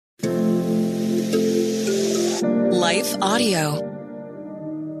Life Audio.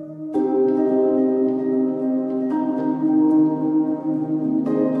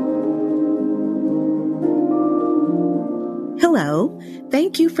 Hello.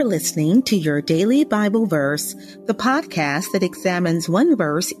 Thank you for listening to your Daily Bible Verse, the podcast that examines one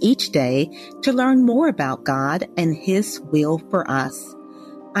verse each day to learn more about God and His will for us.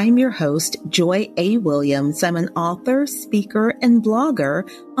 I'm your host, Joy A. Williams. I'm an author, speaker, and blogger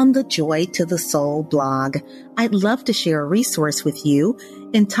on the Joy to the Soul blog. I'd love to share a resource with you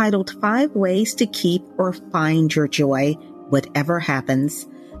entitled 5 Ways to Keep or Find Your Joy, Whatever Happens.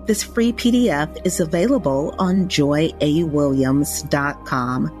 This free PDF is available on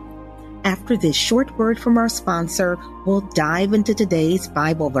joyawilliams.com. After this short word from our sponsor, we'll dive into today's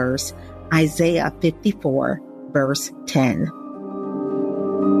Bible verse, Isaiah 54, verse 10.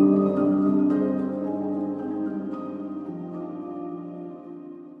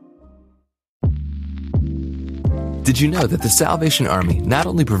 Did you know that the Salvation Army not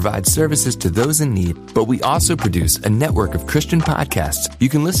only provides services to those in need, but we also produce a network of Christian podcasts you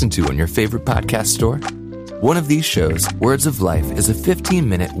can listen to on your favorite podcast store? One of these shows, Words of Life, is a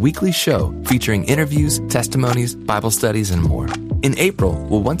 15-minute weekly show featuring interviews, testimonies, Bible studies, and more. In April,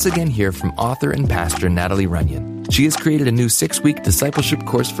 we'll once again hear from author and pastor Natalie Runyon. She has created a new 6-week discipleship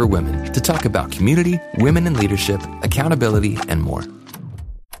course for women to talk about community, women in leadership, accountability, and more.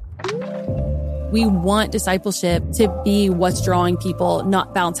 We want discipleship to be what's drawing people,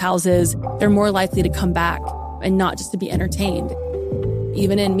 not bounce houses. They're more likely to come back and not just to be entertained.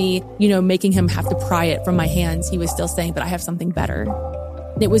 Even in me, making him have to pry it from my hands, he was still saying, but I have something better.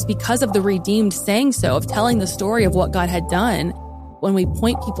 And it was because of the redeemed saying so, of telling the story of what God had done. When we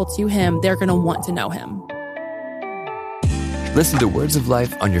point people to him, they're going to want to know him. Listen to Words of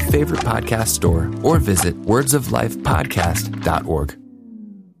Life on your favorite podcast store or visit wordsoflifepodcast.org.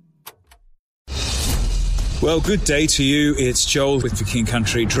 Well, good day to you. It's Joel with The King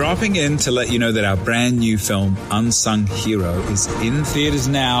Country, dropping in to let you know that our brand new film, Unsung Hero, is in theaters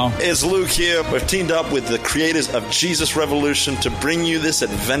now. It's Luke here. We've teamed up with the creators of Jesus Revolution to bring you this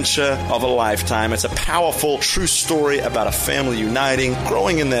adventure of a lifetime. It's a powerful, true story about a family uniting,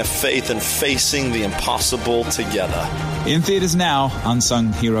 growing in their faith, and facing the impossible together. In theaters now,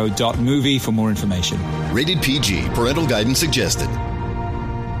 unsunghero.movie for more information. Rated PG. Parental guidance suggested.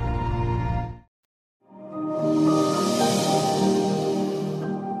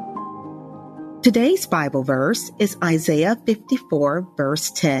 Today's Bible verse is Isaiah 54,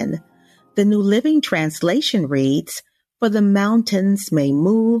 verse 10. The New Living Translation reads, "For the mountains may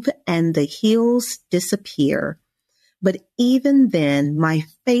move and the hills disappear, but even then my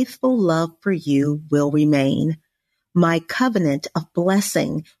faithful love for you will remain. My covenant of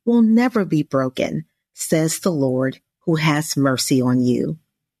blessing will never be broken, says the Lord, who has mercy on you."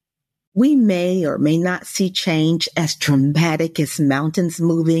 We may or may not see change as dramatic as mountains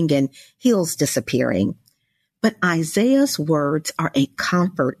moving and hills disappearing, but Isaiah's words are a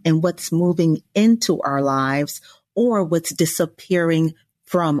comfort in what's moving into our lives or what's disappearing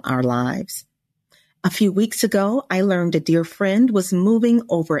from our lives. A few weeks ago, I learned a dear friend was moving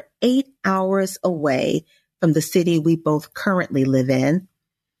over 8 hours away from the city we both currently live in.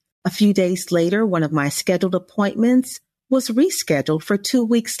 A few days later, one of my scheduled appointments was rescheduled for 2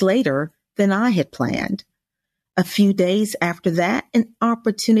 weeks later than I had planned. A few days after that, an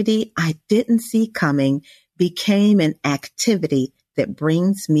opportunity I didn't see coming became an activity that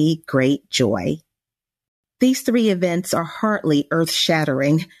brings me great joy. These 3 events are hardly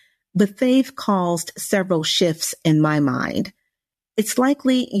earth-shattering, but they've caused several shifts in my mind. It's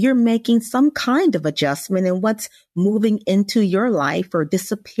likely you're making some kind of adjustment in what's moving into your life or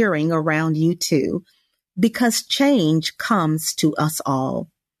disappearing around you too, because change comes to us all.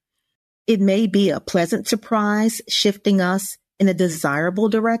 It may be a pleasant surprise shifting us in a desirable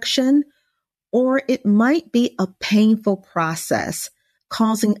direction, or it might be a painful process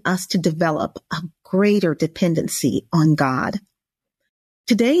causing us to develop a greater dependency on God.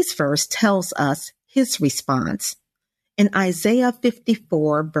 Today's verse tells us his response. In Isaiah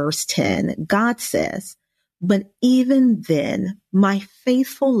 54, verse 10, God says, "But even then, my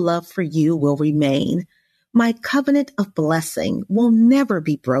faithful love for you will remain. My covenant of blessing will never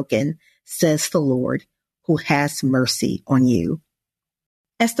be broken, says the Lord, who has mercy on you."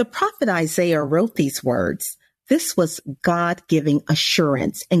 As the prophet Isaiah wrote these words, this was God giving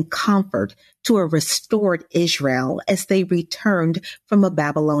assurance and comfort to a restored Israel as they returned from a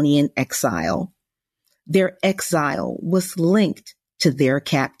Babylonian exile. Their exile was linked to their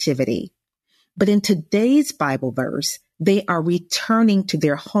captivity. But in today's Bible verse, they are returning to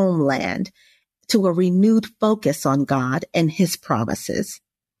their homeland, to a renewed focus on God and his promises.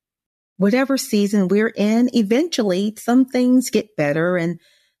 Whatever season we're in, eventually some things get better and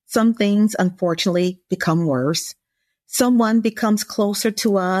some things, unfortunately, become worse. Someone becomes closer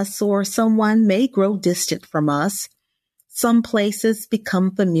to us, or someone may grow distant from us. Some places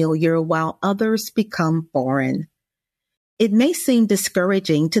become familiar while others become foreign. It may seem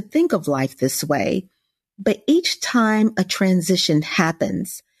discouraging to think of life this way, but each time a transition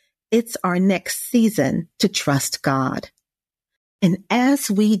happens, it's our next season to trust God. And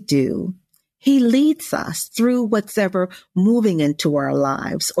as we do, He leads us through what's ever moving into our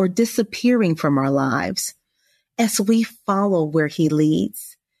lives or disappearing from our lives. As we follow where He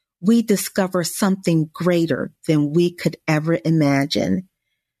leads, we discover something greater than we could ever imagine.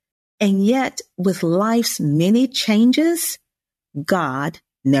 And yet, with life's many changes, God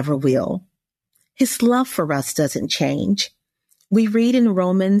never will. His love for us doesn't change. We read in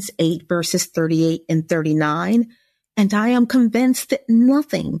Romans 8 verses 38 and 39, and I am convinced that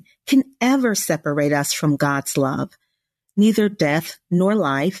nothing can ever separate us from God's love, neither death nor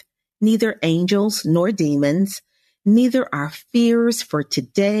life, neither angels nor demons, neither our fears for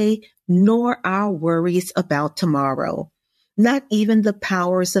today nor our worries about tomorrow. Not even the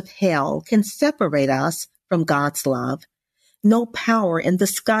powers of hell can separate us from God's love. No power in the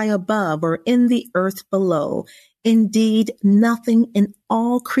sky above or in the earth below. Indeed, nothing in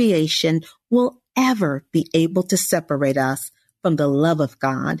all creation will ever be able to separate us from the love of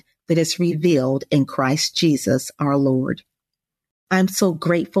God that is revealed in Christ Jesus our Lord. I'm so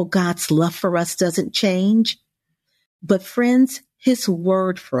grateful God's love for us doesn't change. But friends, His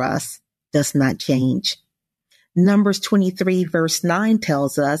word for us does not change. Numbers 23 verse 9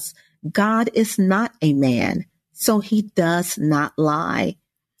 tells us, God is not a man, so He does not lie.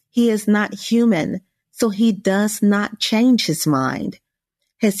 He is not human, so He does not change His mind.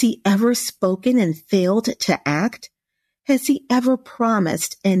 Has He ever spoken and failed to act? Has He ever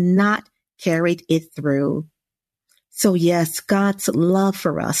promised and not carried it through? So yes, God's love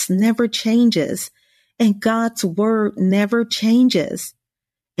for us never changes, and God's word never changes.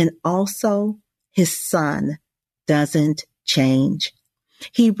 And also, His Son doesn't change.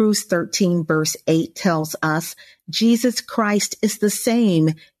 Hebrews 13 verse 8 tells us Jesus Christ is the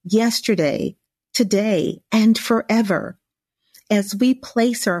same yesterday, today, and forever. As we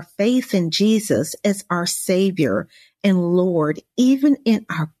place our faith in Jesus as our Savior and Lord, even in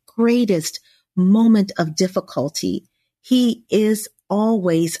our greatest moment of difficulty, He is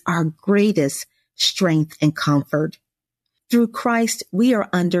always our greatest strength and comfort. Through Christ, we are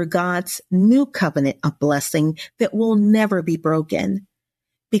under God's new covenant of blessing that will never be broken.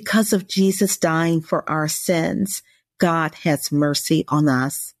 Because of Jesus dying for our sins, God has mercy on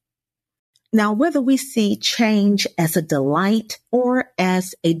us. Now, whether we see change as a delight or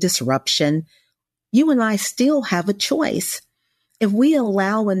as a disruption, you and I still have a choice. If we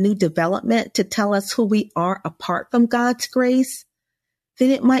allow a new development to tell us who we are apart from God's grace, then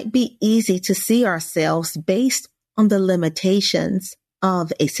it might be easy to see ourselves based on the limitations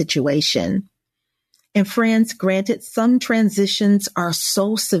of a situation. And friends, granted, some transitions are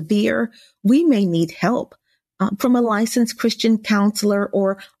so severe, we may need help from a licensed Christian counselor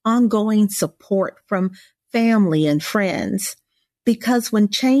or ongoing support from family and friends. Because when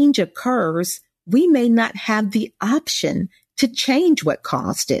change occurs, we may not have the option to change what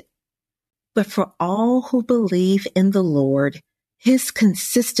caused it. But for all who believe in the Lord, His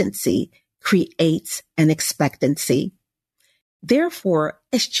consistency creates an expectancy. Therefore,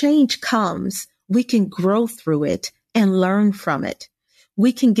 as change comes, we can grow through it and learn from it.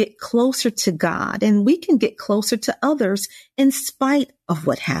 We can get closer to God and we can get closer to others in spite of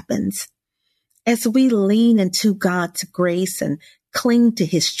what happens. As we lean into God's grace and cling to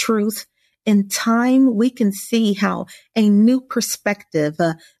His truth, in time we can see how a new perspective,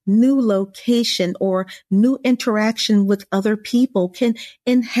 a new location, or new interaction with other people can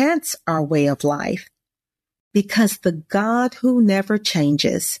enhance our way of life. Because the God who never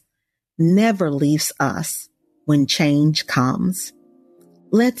changes never leaves us when change comes.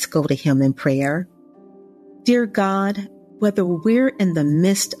 Let's go to Him in prayer. Dear God, whether we're in the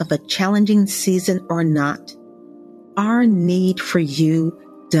midst of a challenging season or not, our need for You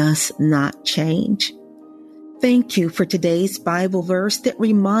does not change. Thank You for today's Bible verse that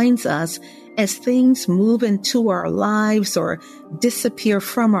reminds us as things move into our lives or disappear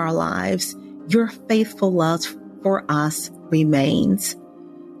from our lives, Your faithful love for us remains.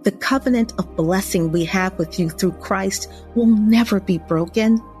 The covenant of blessing we have with You through Christ will never be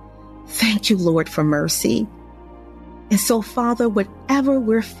broken. Thank You, Lord, for mercy. And so, Father, whatever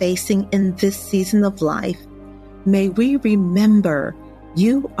we're facing in this season of life, may we remember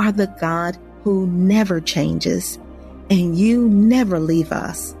You are the God who never changes, and You never leave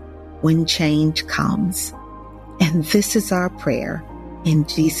us. when change comes. And this is our prayer. In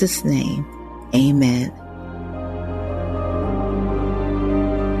Jesus' name, amen.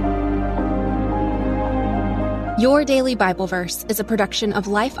 Your Daily Bible Verse is a production of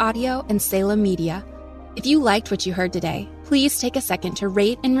Life Audio and Salem Media. If you liked what you heard today, please take a second to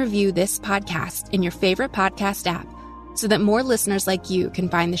rate and review this podcast in your favorite podcast app so that more listeners like you can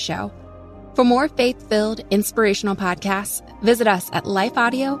find the show. For more faith-filled, inspirational podcasts, visit us at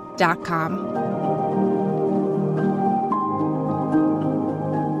lifeaudio.com.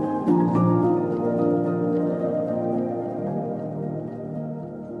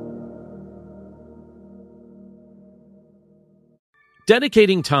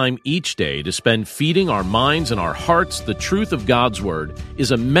 Dedicating time each day to spend feeding our minds and our hearts the truth of God's Word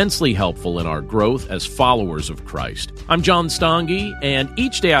is immensely helpful in our growth as followers of Christ. I'm John Stange, and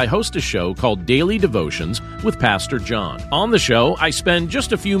each day I host a show called Daily Devotions with Pastor John. On the show, I spend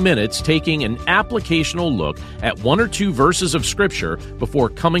just a few minutes taking an applicational look at one or two verses of Scripture before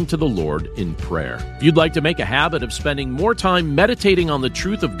coming to the Lord in prayer. If you'd like to make a habit of spending more time meditating on the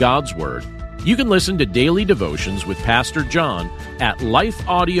truth of God's Word, you can listen to Daily Devotions with Pastor John at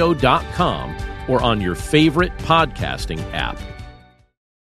lifeaudio.com or on your favorite podcasting app.